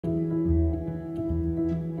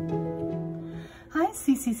Hi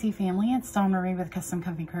CCC family, it's Dawn Marie with Custom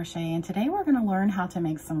Comfy Crochet, and today we're going to learn how to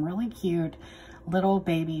make some really cute little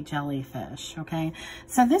baby jellyfish, okay?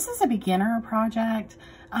 So this is a beginner project.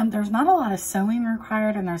 There's not a lot of sewing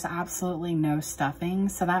required and there's absolutely no stuffing,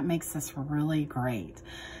 so that makes this really great.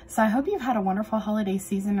 So I hope you've had a wonderful holiday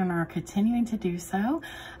season and are continuing to do so.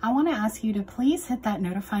 I want to ask you to please hit that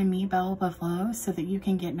notify me bell below so that you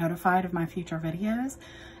can get notified of my future videos.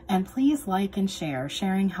 And please like and share.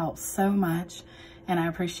 Sharing helps so much and I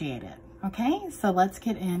appreciate it. Okay, so let's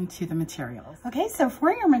get into the materials. Okay, so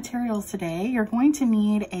for your materials today, you're going to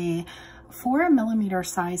need a 4mm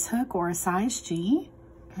size hook or a size G.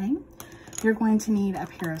 Okay, you're going to need a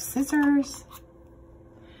pair of scissors.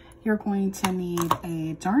 You're going to need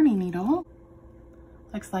a darning needle,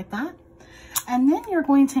 looks like that. And then you're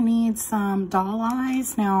going to need some doll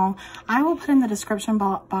eyes. Now, I will put in the description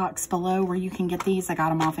box below where you can get these. I got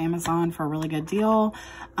them off Amazon for a really good deal.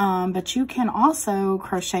 But you can also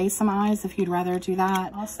crochet some eyes if you'd rather do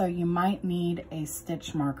that. Also, you might need a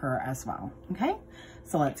stitch marker as well. Okay,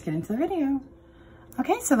 so let's get into the video.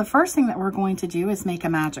 Okay, so the first thing that we're going to do is make a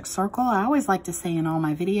magic circle. I always like to say in all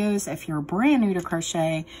my videos, if you're brand new to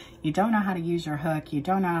crochet, you don't know how to use your hook, you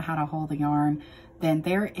don't know how to hold the yarn, then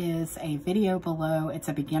there is a video below. It's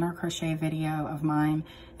a beginner crochet video of mine,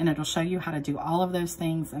 and it'll show you how to do all of those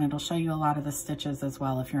things, and it'll show you a lot of the stitches as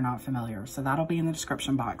well if you're not familiar. So that'll be in the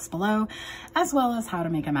description box below, as well as how to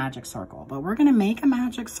make a magic circle. But we're gonna make a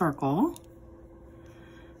magic circle,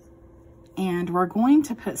 and we're going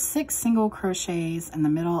to put 6 single crochets in the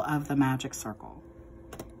middle of the magic circle.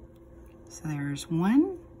 So there's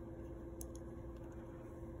 1,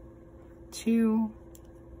 2,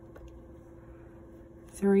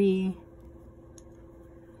 3,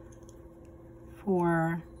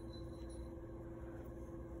 4,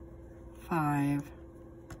 5,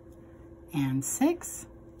 and 6.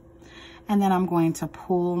 And then I'm going to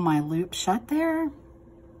pull my loop shut there.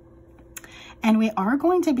 And we are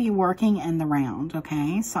going to be working in the round,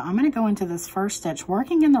 okay? So I'm going to go into this first stitch.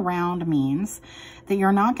 Working in the round means that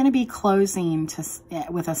you're not going to be closing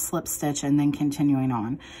with a slip stitch and then continuing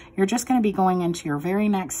on. You're just going to be going into your very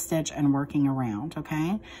next stitch and working around,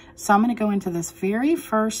 okay? So I'm going to go into this very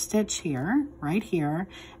first stitch here, right here,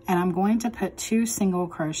 and I'm going to put 2 single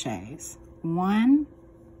crochets, 1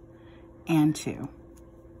 and 2.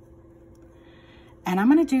 And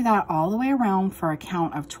I'm going to do that all the way around for a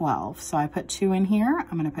count of 12. So I put 2 in here,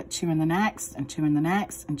 I'm going to put 2 in the next, and 2 in the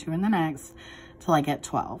next, and 2 in the next, till I get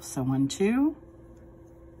 12. So 1, 2,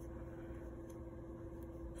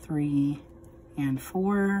 3, and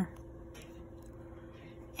 4,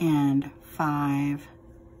 and 5,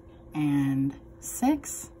 and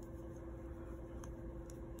 6,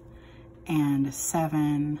 and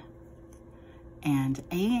 7, and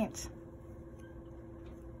 8,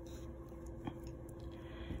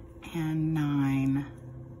 and 9,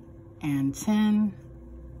 and 10,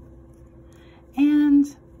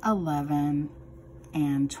 and 11,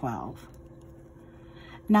 and 12.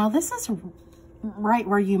 Now this is right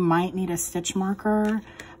where you might need a stitch marker.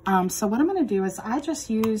 So what I'm going to do is I just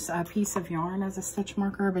use a piece of yarn as a stitch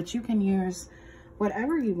marker, but you can use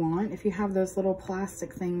whatever you want. If you have those little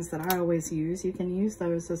plastic things that I always use, you can use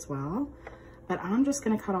those as well. But I'm just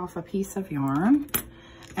going to cut off a piece of yarn.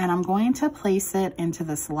 And I'm going to place it into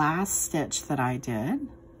this last stitch that I did,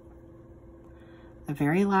 the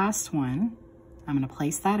very last one. I'm going to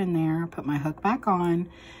place that in there, put my hook back on,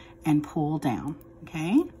 and pull down,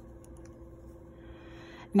 okay?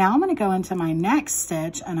 Now I'm going to go into my next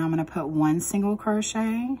stitch, and I'm going to put 1 single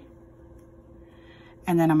crochet,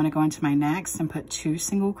 and then I'm going to go into my next and put 2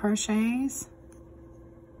 single crochets.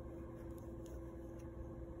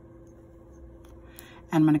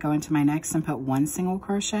 I'm going to go into my next and put 1 single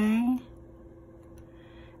crochet.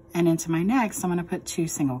 And into my next, I'm going to put 2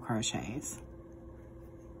 single crochets.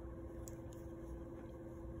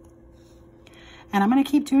 And I'm going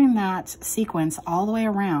to keep doing that sequence all the way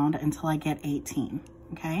around until I get 18,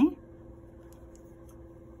 okay?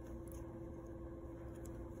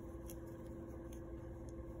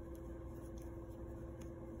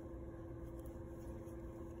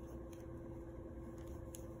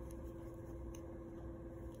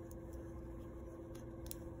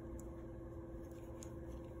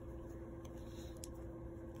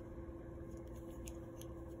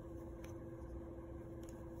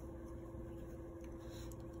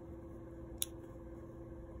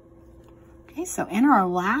 Okay, so in our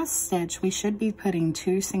last stitch, we should be putting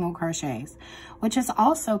 2 single crochets, which is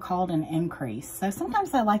also called an increase. So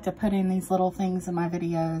sometimes I like to put in these little things in my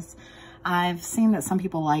videos I've seen that some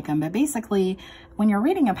people like them, but basically when you're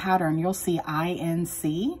reading a pattern, you'll see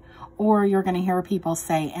INC, or you're going to hear people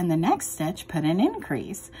say, in the next stitch, put an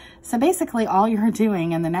increase. So basically all you're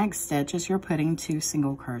doing in the next stitch is you're putting 2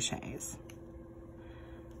 single crochets.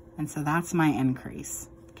 And so that's my increase,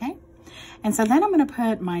 okay? And so then I'm going to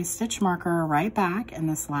put my stitch marker right back in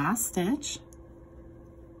this last stitch.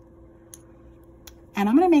 And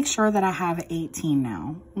I'm going to make sure that I have 18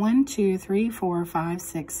 now. 1, 2, 3, 4, 5,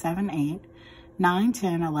 6, 7, 8, 9,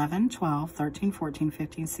 10, 11, 12, 13, 14,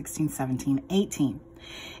 15, 16, 17, 18.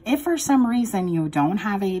 If for some reason you don't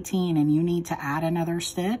have 18 and you need to add another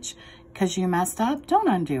stitch because you messed up, don't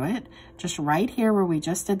undo it. Just right here where we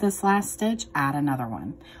just did this last stitch, add another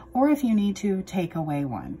one. Or if you need to, take away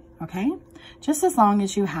one, okay? Just as long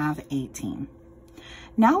as you have 18.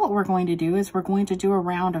 Now what we're going to do is we're going to do a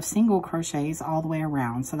round of single crochets all the way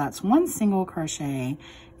around. So that's 1 single crochet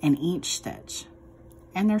in each stitch.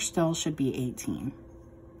 And there still should be 18.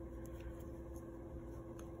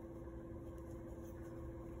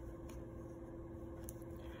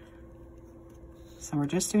 So we're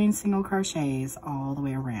just doing single crochets all the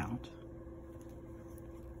way around.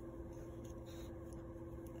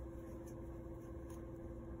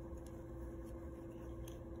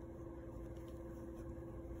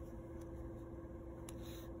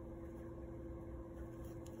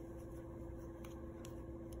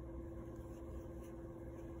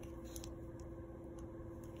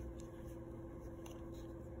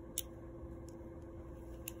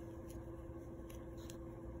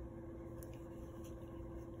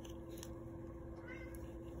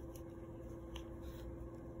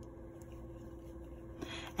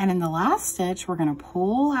 And in the last stitch, we're going to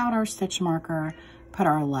pull out our stitch marker, put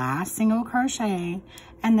our last single crochet,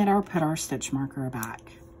 and then put our stitch marker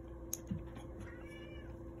back.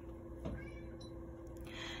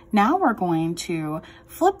 Now we're going to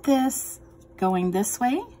flip this going this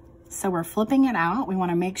way. So we're flipping it out. We want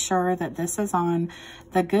to make sure that this is on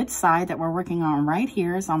the good side that we're working on right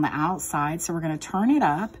here is on the outside. So we're going to turn it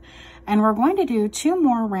up and we're going to do 2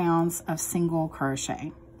 more rounds of single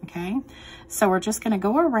crochet. Okay, so we're just going to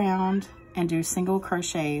go around and do single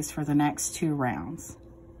crochets for the next 2 rounds.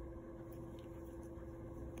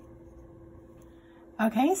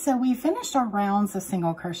 Okay, so we finished our rounds of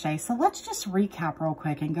single crochet. So let's just recap real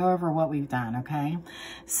quick and go over what we've done, okay?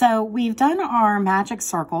 So we've done our magic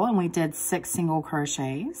circle and we did 6 single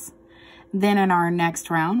crochets. Then in our next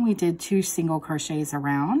round, we did 2 single crochets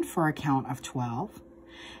around for a count of 12.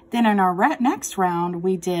 Then in our next round,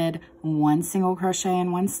 we did 1 single crochet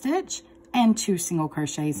in 1 stitch and 2 single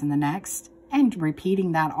crochets in the next, and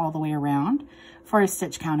repeating that all the way around for a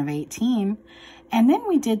stitch count of 18. And then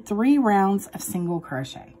we did 3 rounds of single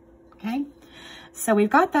crochet, okay? So we've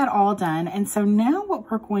got that all done. And so now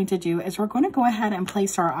what we're going to do is we're going to go ahead and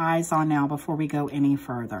place our eyes on now before we go any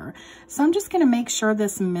further. So I'm just going to make sure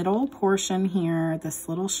this middle portion here, this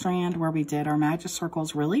little strand where we did our magic circle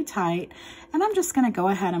is really tight. And I'm just going to go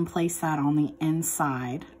ahead and place that on the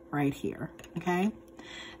inside right here, okay?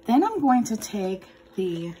 Then I'm going to take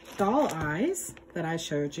the doll eyes that I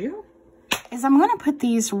showed you. I'm going to put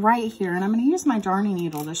these right here, and I'm going to use my darning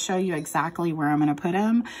needle to show you exactly where I'm going to put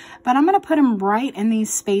them. But I'm going to put them right in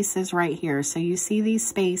these spaces right here. So you see these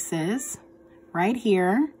spaces right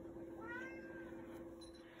here.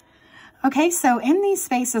 Okay, so in these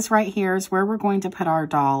spaces right here is where we're going to put our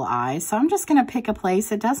doll eyes. So I'm just going to pick a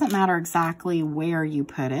place. It doesn't matter exactly where you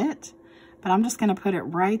put it, but I'm just going to put it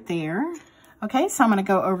right there. Okay, so I'm going to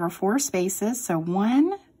go over 4 spaces. So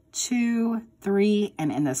 1, 2, 3,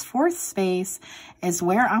 and in this 4th space is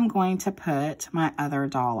where I'm going to put my other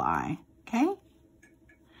doll eye, okay?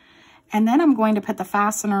 And then I'm going to put the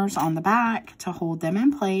fasteners on the back to hold them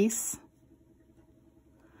in place,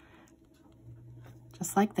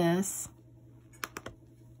 just like this.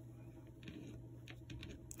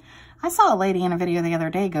 I saw a lady in a video the other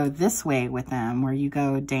day go this way with them, where you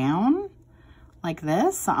go down like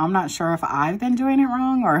this. So I'm not sure if I've been doing it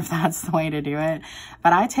wrong or if that's the way to do it,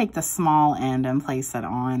 but I take the small end and place it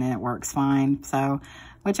on and it works fine. So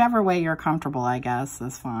whichever way you're comfortable, I guess,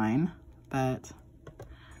 is fine, but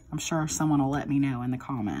I'm sure someone will let me know in the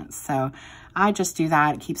comments. So I just do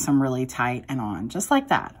that. It keeps them really tight and on, just like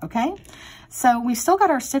that, okay? So we've still got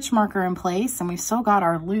our stitch marker in place and we've still got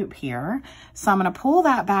our loop here. So I'm going to pull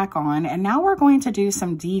that back on, and now we're going to do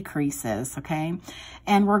some decreases, okay?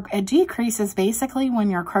 And a decrease is basically when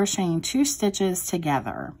you're crocheting 2 stitches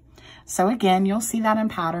together. So again, you'll see that in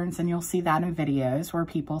patterns and you'll see that in videos where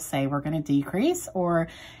people say we're going to decrease, or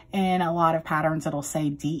in a lot of patterns it'll say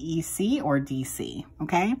DEC or DC,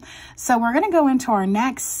 okay? So we're going to go into our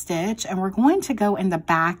next stitch and we're going to go in the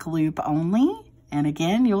back loop only And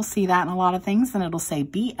again, you'll see that in a lot of things, and it'll say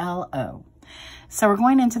BLO. So we're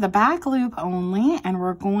going into the back loop only, and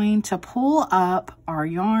we're going to pull up our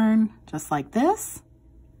yarn just like this.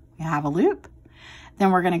 We have a loop.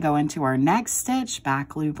 Then we're going to go into our next stitch,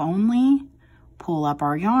 back loop only, pull up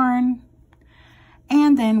our yarn,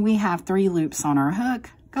 and then we have 3 loops on our hook.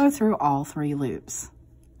 Go through all 3 loops.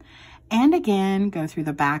 And again, go through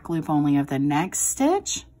the back loop only of the next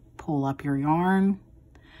stitch, pull up your yarn,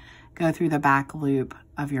 go through the back loop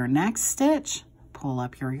of your next stitch, pull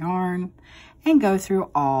up your yarn, and go through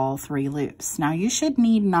all 3 loops. Now you should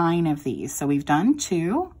need 9 of these. So we've done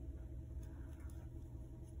 2.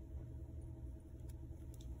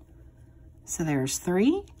 So there's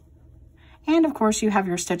 3. And of course you have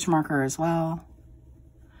your stitch marker as well.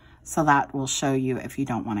 So that will show you if you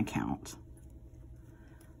don't want to count.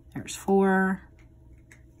 There's 4.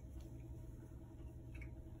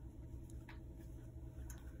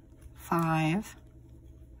 5.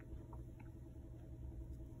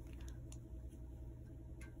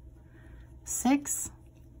 6.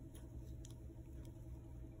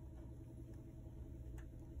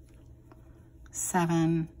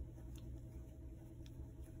 7.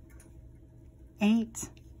 8.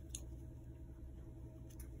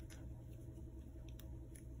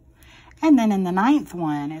 And then in the 9th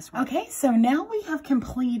one is, okay, so now we have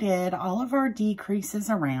completed all of our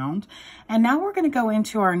decreases around, and now we're going to go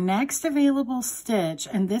into our next available stitch,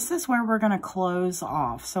 and this is where we're going to close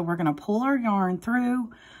off. So we're going to pull our yarn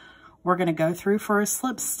through, we're going to go through for a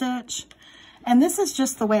slip stitch, and this is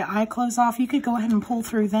just the way I close off. You could go ahead and pull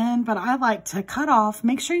through then, but I like to cut off.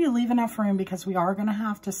 Make sure you leave enough room because we are going to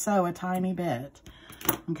have to sew a tiny bit,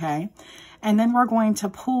 okay? And then we're going to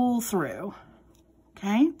pull through,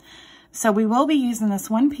 okay? So we will be using this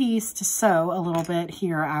one piece to sew a little bit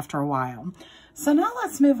here after a while. So now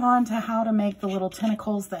let's move on to how to make the little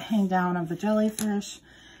tentacles that hang down of the jellyfish.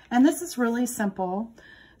 And this is really simple.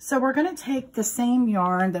 So we're going to take the same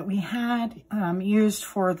yarn that we had used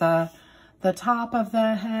for the top of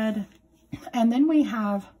the head. And then we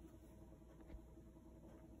have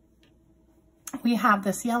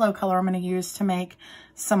this yellow color I'm going to use to make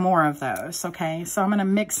some more of those, okay? So I'm going to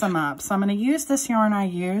mix them up. So I'm going to use this yarn I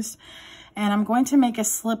used, and I'm going to make a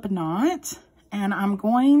slip knot, and I'm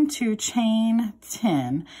going to chain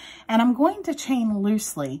 10, and I'm going to chain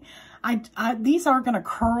loosely. These are going to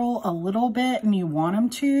curl a little bit, and you want them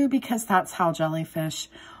to, because that's how jellyfish,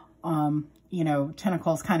 you know,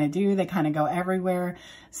 tentacles kind of do. They kind of go everywhere.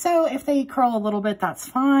 So if they curl a little bit, that's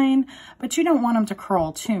fine, but you don't want them to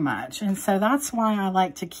curl too much. And so that's why I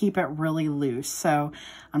like to keep it really loose. So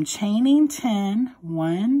I'm chaining 10,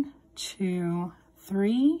 1, 2,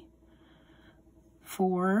 3,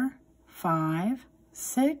 4, 5,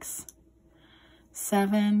 6,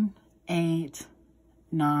 7, 8,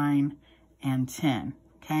 9, and 10,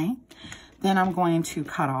 okay? Then I'm going to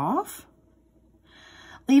cut off.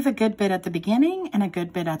 Leave a good bit at the beginning and a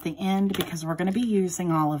good bit at the end because we're going to be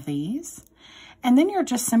using all of these. And then you're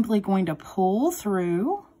just simply going to pull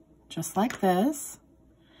through just like this.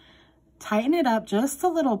 Tighten it up just a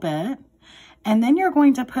little bit. And then you're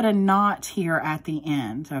going to put a knot here at the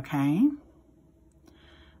end, okay?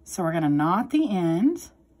 So we're going to knot the end.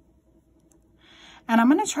 And I'm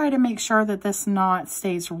going to try to make sure that this knot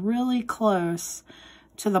stays really close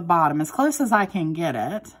to the bottom, as close as I can get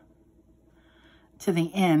it to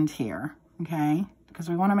the end here, okay? Because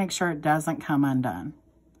we want to make sure it doesn't come undone.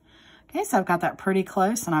 Okay, so I've got that pretty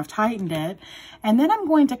close and I've tightened it. And then I'm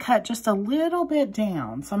going to cut just a little bit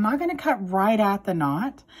down. So I'm not going to cut right at the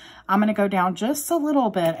knot. I'm going to go down just a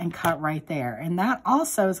little bit and cut right there. And that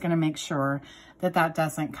also is going to make sure that that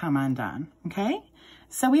doesn't come undone, okay?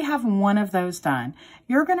 So we have 1 of those done.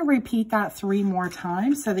 You're going to repeat that 3 more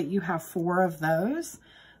times so that you have 4 of those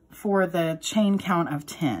for the chain count of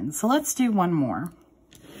 10. So let's do 1 more.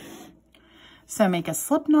 So make a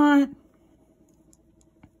slip knot.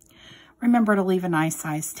 Remember to leave a nice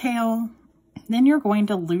sized tail. Then you're going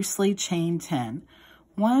to loosely chain 10.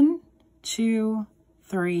 1, 2,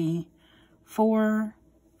 3, 4,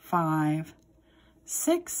 5,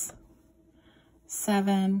 6,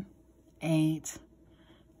 7, 8,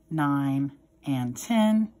 9, and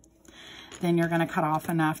 10. Then you're going to cut off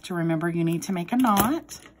enough to remember you need to make a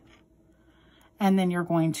knot. And then you're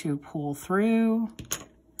going to pull through,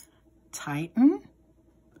 tighten,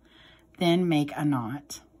 then make a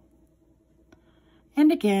knot.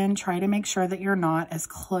 And again, try to make sure that your knot is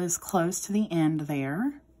close to the end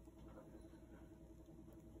there.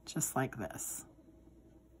 Just like this.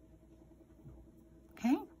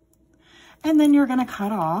 Okay? And then you're going to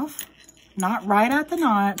cut off, not right at the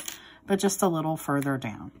knot, but just a little further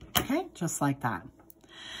down. Okay? Just like that.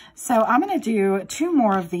 So I'm going to do 2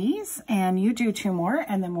 more of these, and you do 2 more,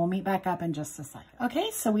 and then we'll meet back up in just a second.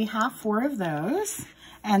 Okay, so we have 4 of those,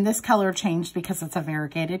 and this color changed because it's a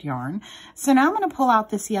variegated yarn. So now I'm going to pull out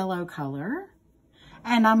this yellow color,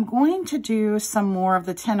 and I'm going to do some more of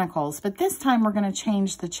the tentacles, but this time we're going to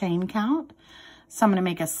change the chain count. So I'm going to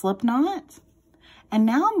make a slip knot, and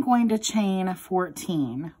now I'm going to chain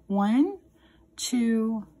 14. 1,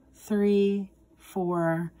 2, 3,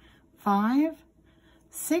 4, 5,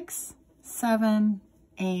 6, 7,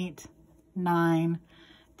 8, 9,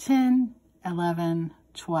 10, 11,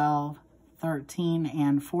 12, 13,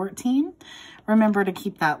 and 14. Remember to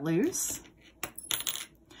keep that loose.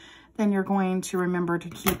 Then you're going to remember to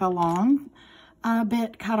keep a long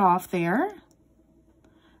bit cut off there.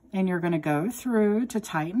 And you're going to go through to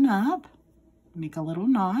tighten up, make a little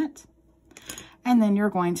knot, and then you're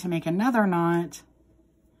going to make another knot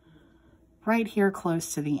right here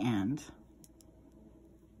close to the end.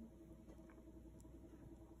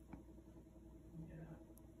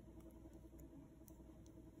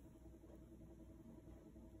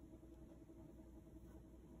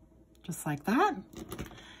 Just like that.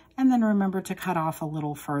 And then remember to cut off a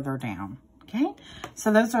little further down, okay?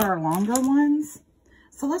 So those are our longer ones.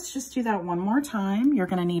 So let's just do that one more time. You're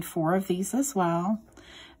gonna need 4 of these as well.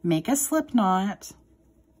 Make a slip knot.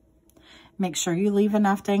 Make sure you leave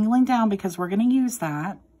enough dangling down because we're gonna use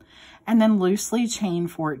that. And then loosely chain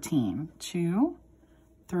 14. 2,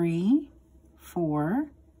 3, 4,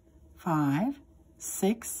 5,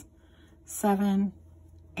 6, 7,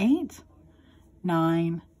 8,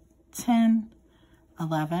 9, 10,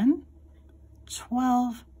 11,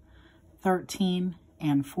 12, 13,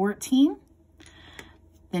 and 14.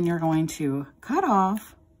 Then you're going to cut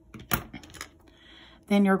off.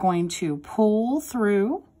 Then you're going to pull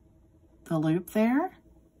through the loop there.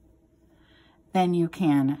 Then you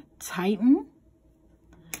can tighten.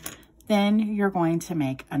 Then you're going to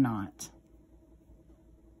make a knot.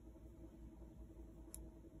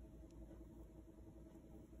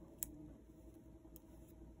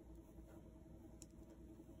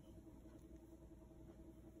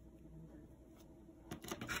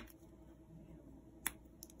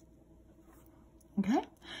 Okay,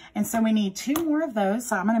 and so we need 2 more of those.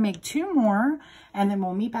 So I'm going to make 2 more, and then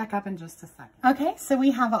we'll meet back up in just a second. Okay, so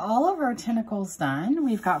we have all of our tentacles done.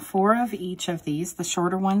 We've got 4 of each of these, the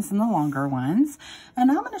shorter ones and the longer ones.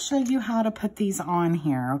 And I'm going to show you how to put these on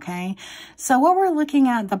here, okay? So what we're looking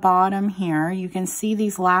at the bottom here, you can see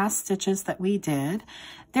these last stitches that we did.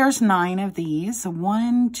 There's 9 of these,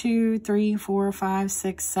 1, 2, 3, 4, 5,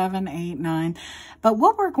 6, 7, 8, 9. But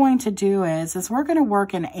what we're going to do is we're going to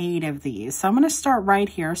work in 8 of these. So I'm going to start right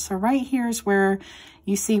here. So right here is where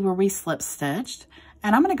you see where we slip stitched.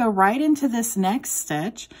 And I'm going to go right into this next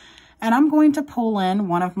stitch, and I'm going to pull in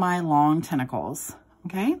one of my long tentacles,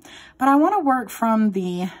 okay? But I want to work from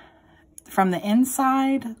the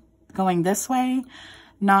inside going this way,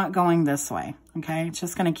 not going this way, okay? It's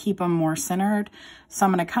just going to keep them more centered. So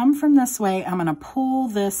I'm going to come from this way. I'm going to pull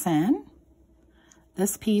this in,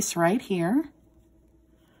 this piece right here.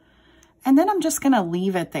 And then I'm just going to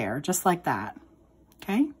leave it there, just like that,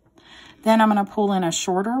 okay? Then I'm going to pull in a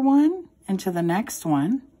shorter one into the next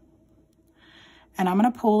one. And I'm going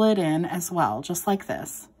to pull it in as well, just like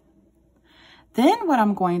this. Then what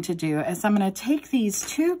I'm going to do is I'm going to take these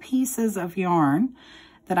 2 pieces of yarn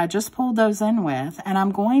that I just pulled those in with, and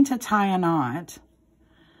I'm going to tie a knot.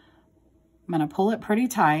 I'm going to pull it pretty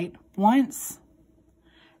tight once,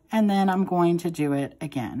 and then I'm going to do it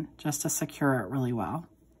again just to secure it really well.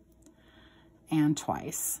 And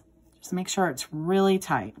twice. Just make sure it's really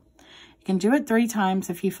tight. You can do it 3 times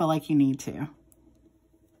if you feel like you need to.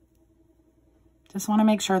 Just want to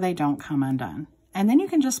make sure they don't come undone. And then you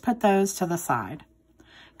can just put those to the side,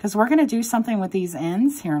 because we're going to do something with these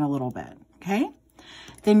ends here in a little bit, okay?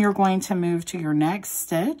 Then you're going to move to your next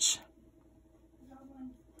stitch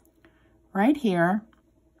right here,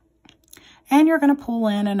 and you're going to pull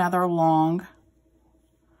in another long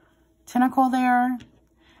tentacle there,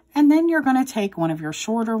 and then you're going to take one of your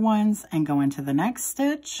shorter ones and go into the next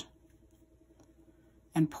stitch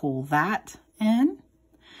and pull that in,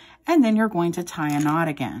 and then you're going to tie a knot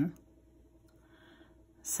again.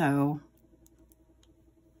 So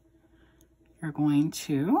you're going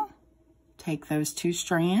to take those 2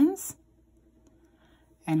 strands,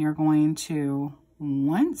 and you're going to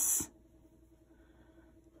once,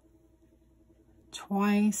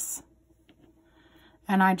 twice,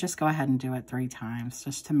 and I just go ahead and do it 3 times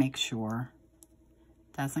just to make sure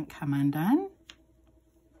it doesn't come undone.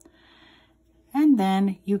 And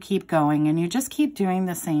then you keep going, and you just keep doing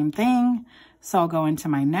the same thing. So I'll go into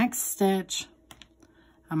my next stitch.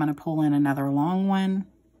 I'm going to pull in another long one,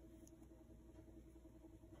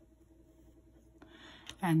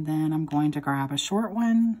 And then I'm going to grab a short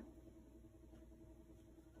one.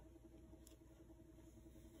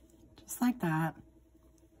 Just like that.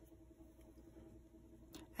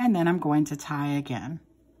 And then I'm going to tie again.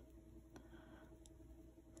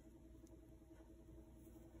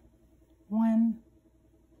 One,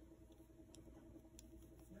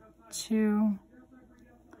 two,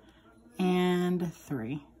 and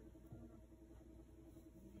three.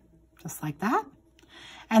 Just like that.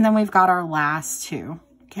 And then we've got our last two,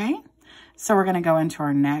 okay? So we're gonna go into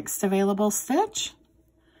our next available stitch,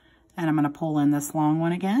 and I'm gonna pull in this long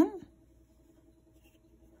one again.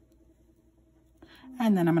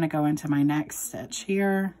 And then I'm gonna go into my next stitch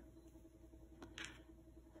here,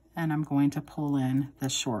 and I'm going to pull in the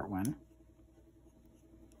short one.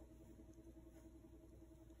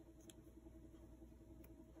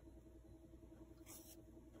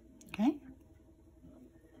 Okay.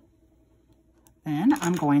 Then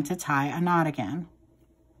I'm going to tie a knot again.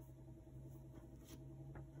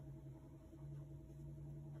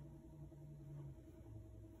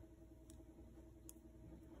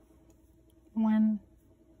 One,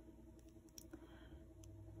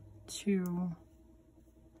 two,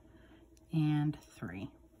 and three.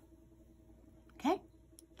 Okay.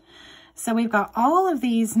 So we've got all of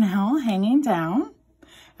these now hanging down.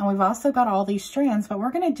 And we've also got all these strands, but we're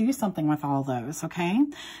going to do something with all those, okay?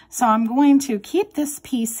 So I'm going to keep this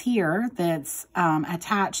piece here that's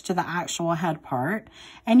attached to the actual head part,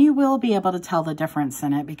 and you will be able to tell the difference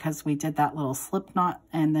in it because we did that little slip knot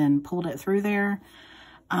and then pulled it through there.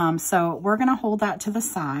 So we're going to hold that to the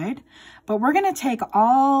side, but we're going to take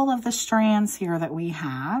all of the strands here that we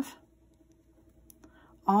have,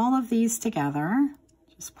 all of these together,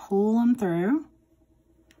 just pull them through.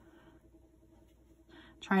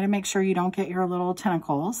 Try to make sure you don't get your little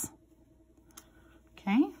tentacles.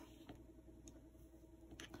 Okay.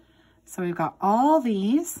 So we've got all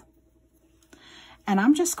these, and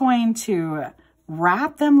I'm just going to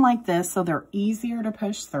wrap them like this so they're easier to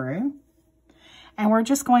push through. And we're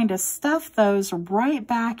just going to stuff those right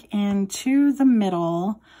back into the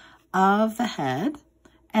middle of the head.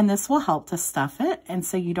 And this will help to stuff it. And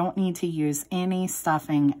so you don't need to use any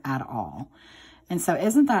stuffing at all. And so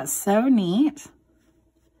isn't that so neat?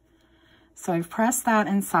 So I've pressed that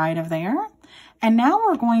inside of there. And now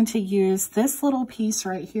we're going to use this little piece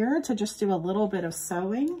right here to just do a little bit of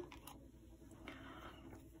sewing.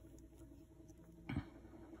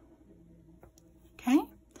 Okay.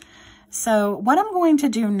 So what I'm going to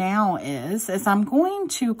do now is I'm going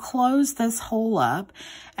to close this hole up.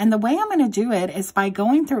 And the way I'm going to do it is by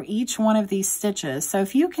going through each one of these stitches. So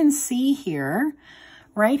if you can see here,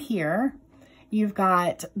 right here, you've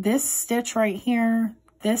got this stitch right here,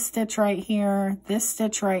 this stitch right here, this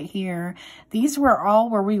stitch right here. These were all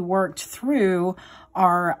where we worked through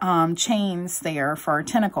our chains there for our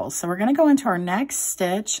tentacles. So we're going to go into our next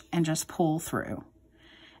stitch and just pull through.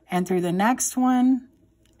 And through the next one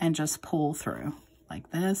and just pull through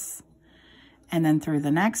like this. And then through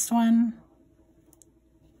the next one,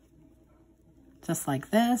 just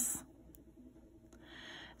like this.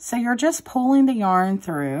 So you're just pulling the yarn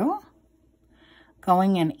through,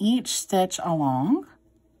 going in each stitch along.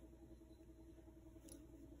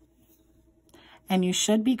 And you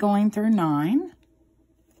should be going through 9.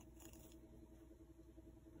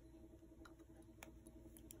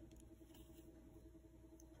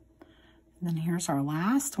 And then here's our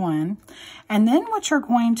last one. And then what you're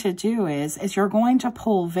going to do is you're going to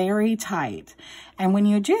pull very tight. And when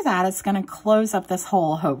you do that, it's going to close up this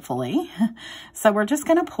hole, hopefully. So we're just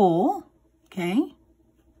going to pull, okay?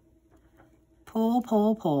 Pull,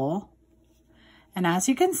 pull, pull. And as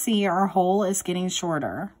you can see, our hole is getting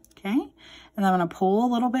shorter, okay? And I'm going to pull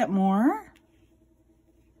a little bit more.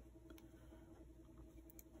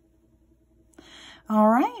 All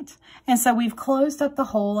right. And so we've closed up the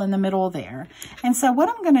hole in the middle there. And so what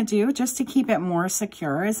I'm going to do, just to keep it more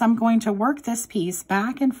secure, is I'm going to work this piece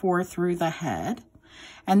back and forth through the head.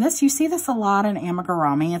 And this, you see this a lot in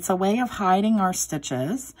amigurumi. It's a way of hiding our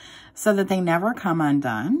stitches so that they never come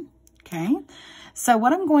undone. Okay. So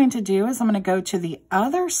what I'm going to do is I'm going to go to the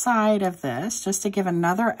other side of this just to give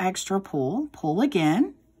another extra pull. Pull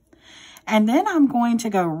again. And then I'm going to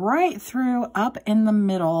go right through up in the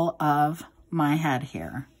middle of my head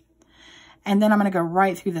here. And then I'm going to go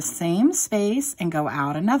right through the same space and go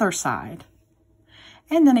out another side.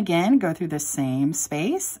 And then again, go through the same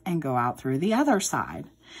space and go out through the other side.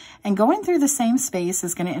 And going through the same space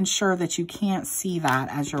is going to ensure that you can't see that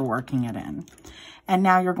as you're working it in. And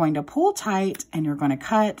now you're going to pull tight and you're going to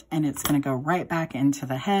cut, and it's going to go right back into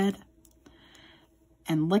the head.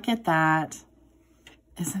 And look at that.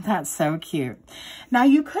 Isn't that so cute? Now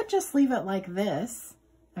you could just leave it like this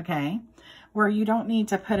okay, where you don't need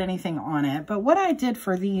to put anything on it. But what I did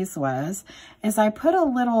for these is I put a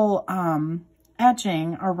little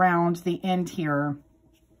edging around the end here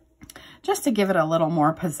just to give it a little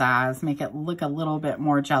more pizzazz, make it look a little bit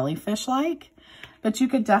more jellyfish-like. But you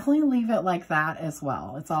could definitely leave it like that as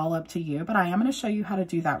well. It's all up to you, but I am going to show you how to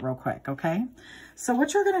do that real quick, okay? So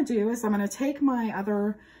what you're going to do is I'm going to take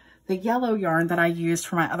the yellow yarn that I used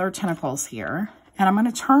for my other tentacles here, and I'm going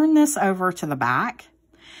to turn this over to the back.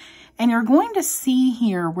 And you're going to see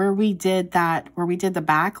here where we did the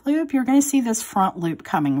back loop, you're going to see this front loop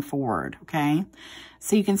coming forward, okay?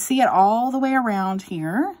 So you can see it all the way around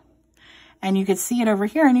here. And you can see it over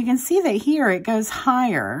here, and you can see that here it goes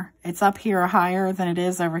higher. It's up here higher than it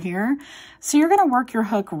is over here. So you're going to work your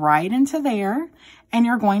hook right into there, and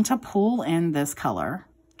you're going to pull in this color,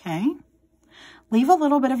 okay? Leave a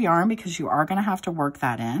little bit of yarn because you are going to have to work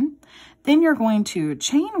that in. Then you're going to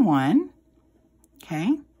chain one,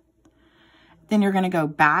 okay? Then you're going to go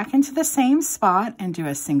back into the same spot and do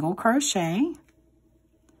a single crochet.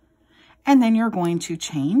 And then you're going to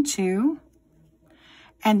chain two.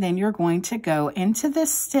 And then you're going to go into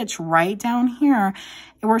this stitch right down here.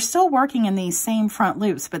 We're still working in these same front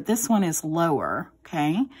loops, but this one is lower,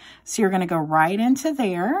 okay? So you're going to go right into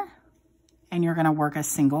there, and you're going to work a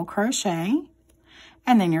single crochet,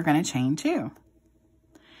 and then you're going to chain two.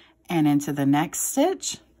 And into the next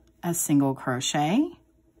stitch, a single crochet,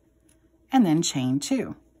 and then chain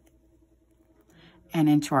two. And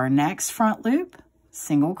into our next front loop,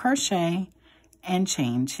 single crochet, and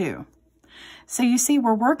chain two. So you see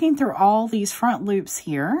we're working through all these front loops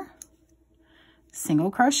here, single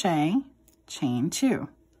crochet, chain two.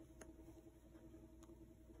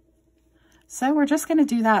 So we're just going to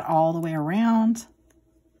do that all the way around.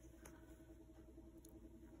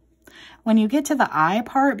 When you get to the eye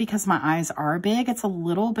part, because my eyes are big, it's a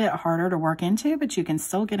little bit harder to work into, but you can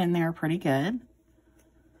still get in there pretty good.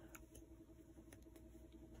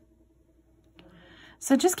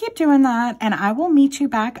 So just keep doing that, and I will meet you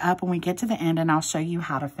back up when we get to the end, and I'll show you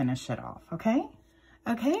how to finish it off, okay?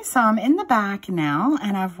 Okay, so I'm in the back now,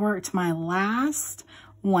 and I've worked my last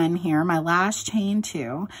one here, my last chain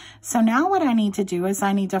two. So now what I need to do is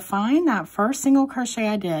I need to find that first single crochet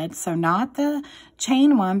I did, so not the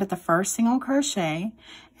chain one, but the first single crochet,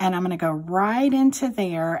 and I'm going to go right into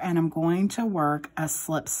there, and I'm going to work a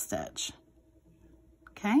slip stitch,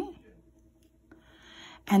 okay?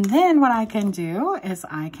 And then what I can do is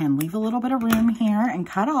I can leave a little bit of room here and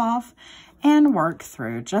cut off and work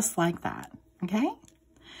through just like that, okay?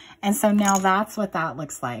 And so now that's what that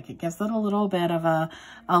looks like. It gives it a little bit of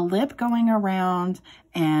a lip going around,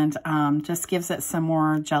 and just gives it some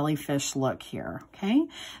more jellyfish look here, okay?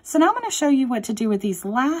 So now I'm going to show you what to do with these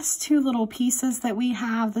last two little pieces that we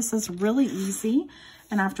have. This is really easy.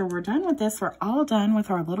 And after we're done with this, we're all done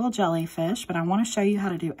with our little jellyfish, but I want to show you how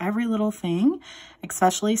to do every little thing,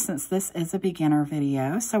 especially since this is a beginner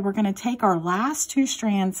video. So we're going to take our last two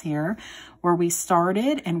strands here where we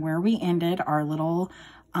started and where we ended our little,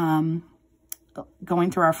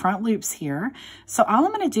 going through our front loops here. So all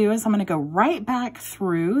I'm going to do is I'm going to go right back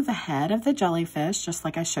through the head of the jellyfish, just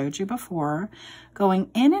like I showed you before,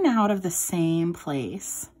 going in and out of the same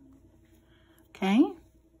place, okay?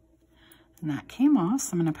 And that came off,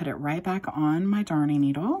 so I'm going to put it right back on my darning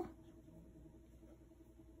needle.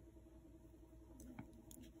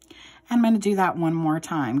 And I'm going to do that one more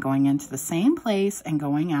time, going into the same place and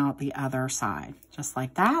going out the other side, just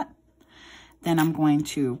like that. Then I'm going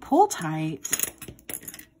to pull tight.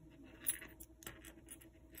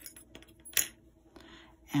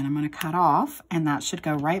 And I'm going to cut off, and that should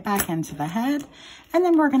go right back into the head. And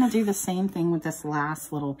then we're going to do the same thing with this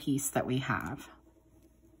last little piece that we have.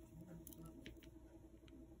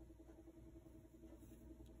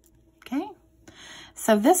 Okay,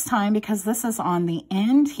 so this time, because this is on the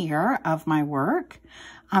end here of my work,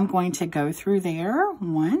 I'm going to go through there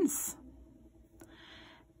once,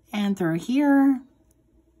 and through here,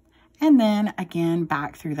 and then again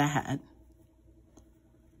back through the head.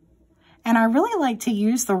 And I really like to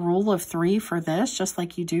use the rule of 3 for this, just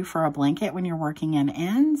like you do for a blanket when you're working in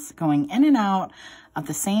ends, going in and out of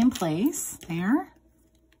the same place there,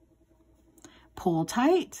 pull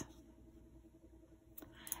tight,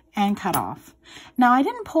 and cut off. Now I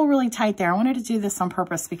didn't pull really tight there. I wanted to do this on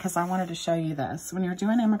purpose because I wanted to show you this. When you're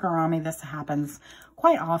doing amigurumi, this happens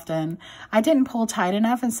quite often. I didn't pull tight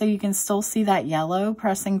enough, and so you can still see that yellow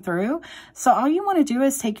pressing through. So all you want to do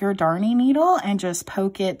is take your darning needle and just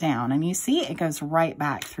poke it down, and you see it goes right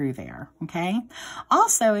back through there, okay?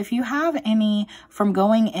 Also, if you have any from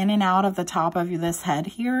going in and out of the top of this head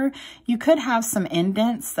here, you could have some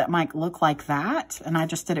indents that might look like that, and I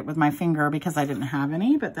just did it with my finger because I didn't have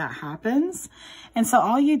any, but that happens. And so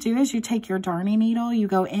all you do is you take your darning needle, you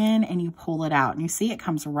go in and you pull it out, and you see it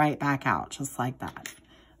comes right back out just like that.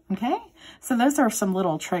 Okay, so those are some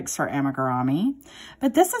little tricks for amigurumi,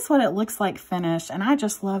 but this is what it looks like finished, and I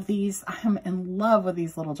just love these. I'm in love with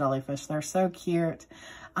these little jellyfish. They're so cute.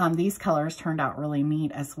 These colors turned out really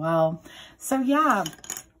neat as well. So yeah,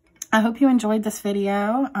 I hope you enjoyed this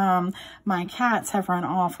video. My cats have run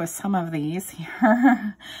off with some of these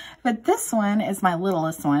here, but this one is my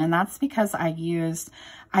littlest one, and that's because I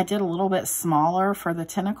did a little bit smaller for the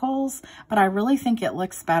tentacles, but I really think it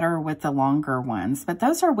looks better with the longer ones. But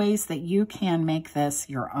those are ways that you can make this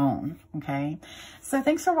your own, okay? So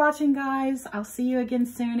thanks for watching, guys. I'll see you again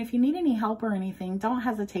soon. If you need any help or anything, don't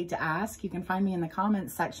hesitate to ask. You can find me in the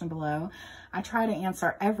comments section below. I try to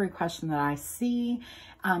answer every question that I see.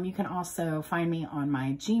 You can also find me on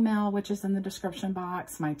my Gmail, which is in the description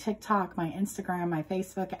box, my TikTok, my Instagram, my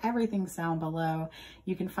Facebook, everything's down below.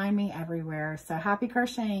 You can find me everywhere. So happy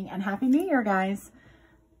crocheting and Happy New Year, guys.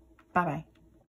 Bye-bye.